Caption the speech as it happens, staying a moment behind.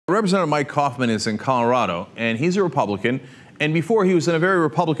Representative Mike Coffman is in Colorado, and he's a Republican. And before, he was in a very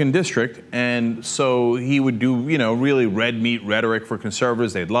Republican district, and so he would do, really red meat rhetoric for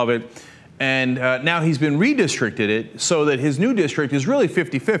conservatives. They'd love it. And now he's been redistricted it so that his new district is really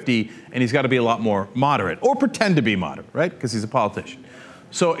 50-50, and he's got to be a lot more moderate, or pretend to be moderate, right? Because he's a politician.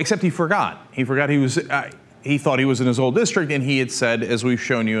 So, except he forgot. He forgot he thought he was in his old district, and he had said, as we've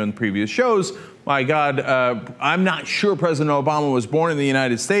shown you in previous shows, my God, I'm not sure President Obama was born in the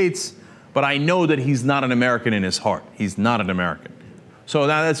United States, but I know that he's not an American in his heart. He's not an American. So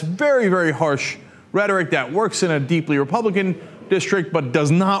now that's very, very harsh rhetoric that works in a deeply Republican district, but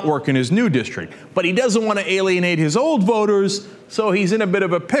does not work in his new district. But he doesn't want to alienate his old voters, so he's in a bit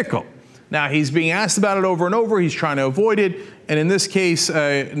of a pickle. Now, he's being asked about it over and over. He's trying to avoid it. And in this case,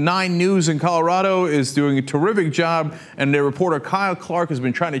 9 News in Colorado is doing a terrific job. And their reporter, Kyle Clark, has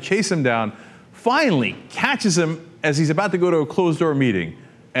been trying to chase him down, finally catches him as he's about to go to a closed-door meeting,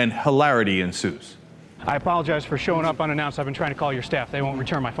 and hilarity ensues. I apologize for showing up unannounced. I've been trying to call your staff. They won't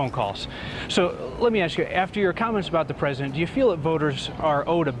return my phone calls. So let me ask you, after your comments about the president, do you feel that voters are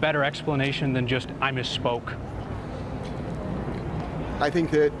owed a better explanation than just, I misspoke? I think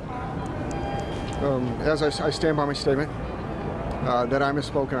that, as I stand by my statement, that I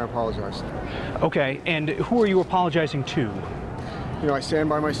misspoke and I apologize. Okay, and who are you apologizing to? I stand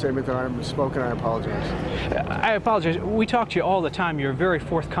by my statement that I misspoke and I apologize. I apologize. We talk to you all the time. You're a very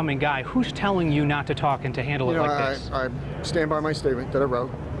forthcoming guy. Who's telling you not to talk and to handle it like this? I stand by my statement that I wrote,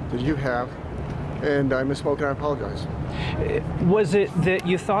 that you have, and I misspoke and I apologize. Was it that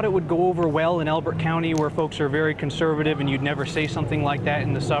you thought it would go over well in Elbert County, where folks are very conservative, and you'd never say something like that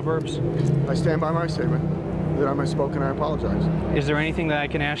in the suburbs? I stand by my statement that I misspoke and I apologize. Is there anything that I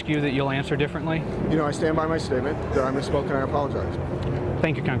can ask you that you'll answer differently? I stand by my statement that I misspoke and I apologize.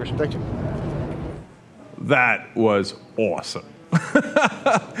 Thank you, Congressman. Thank you. That was awesome.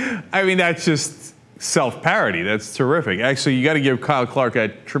 I mean, that's just self-parody. That's terrific. Actually, you got to give Kyle Clark a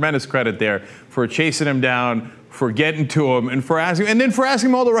tremendous credit there for chasing him down, for getting to him, and for asking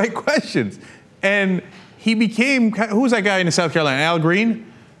him all the right questions. And he became, who was that guy in South Carolina? Al Green?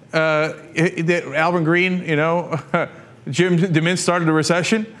 Alvin Green, Jim DeMint started a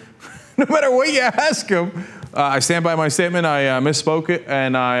recession. No matter what you ask him, I stand by my statement, I misspoke it,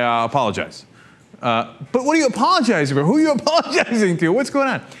 and I apologize. But what are you apologizing for? Who are you apologizing to? What's going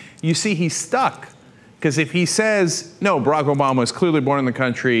on? You see, he's stuck. Because if he says, no, Barack Obama was clearly born in the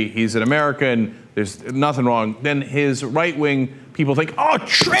country, he's an American, there's nothing wrong, then his right-wing people think, oh,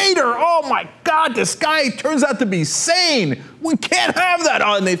 traitor, oh my God, this guy turns out to be sane. We can't have that.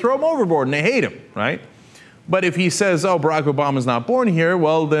 Oh, and they throw him overboard and they hate him, right? But if he says, oh, Barack Obama's not born here,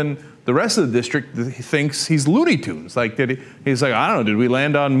 well, then the rest of the district thinks he's Looney Tunes. Like, he's like, I don't know, did we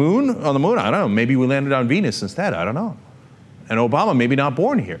land on the moon? I don't know, maybe we landed on Venus instead, I don't know. And Obama maybe not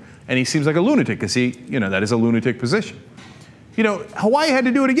born here. And he seems like a lunatic because that is a lunatic position. Hawaii had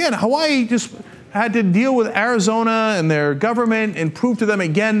to do it again. Hawaii just had to deal with Arizona and their government and prove to them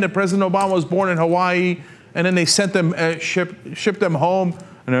again that President Obama was born in Hawaii. And then they sent them, shipped them home.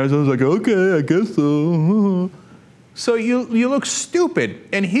 And Arizona's like, okay, I guess so. So you look stupid.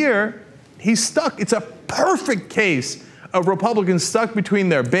 And here, he's stuck. It's a perfect case of Republicans stuck between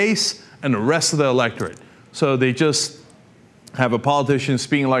their base and the rest of the electorate. So they just have a politician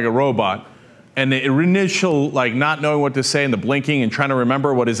speaking like a robot, and the initial not knowing what to say and the blinking and trying to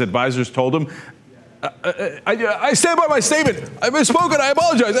remember what his advisors told him. I stand by my statement. I misspoke and I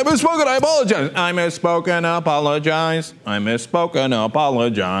apologize. I misspoke and I apologize. I misspoke and apologize. I misspoke and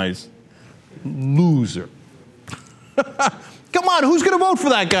apologize. Loser. Come on, who's going to vote for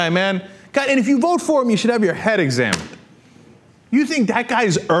that guy, man? God, and if you vote for him, you should have your head examined. You think that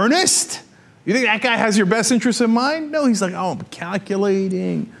guy's earnest? You think that guy has your best interests in mind? No, he's like, oh, I'm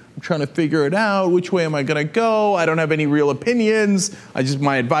calculating. I'm trying to figure it out. Which way am I going to go? I don't have any real opinions.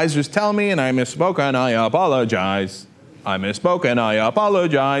 My advisors tell me, and I misspoke, and I apologize. I misspoke, and I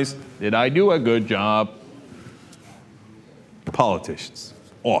apologize. Did I do a good job? Politicians.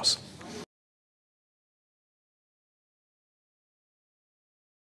 Awesome.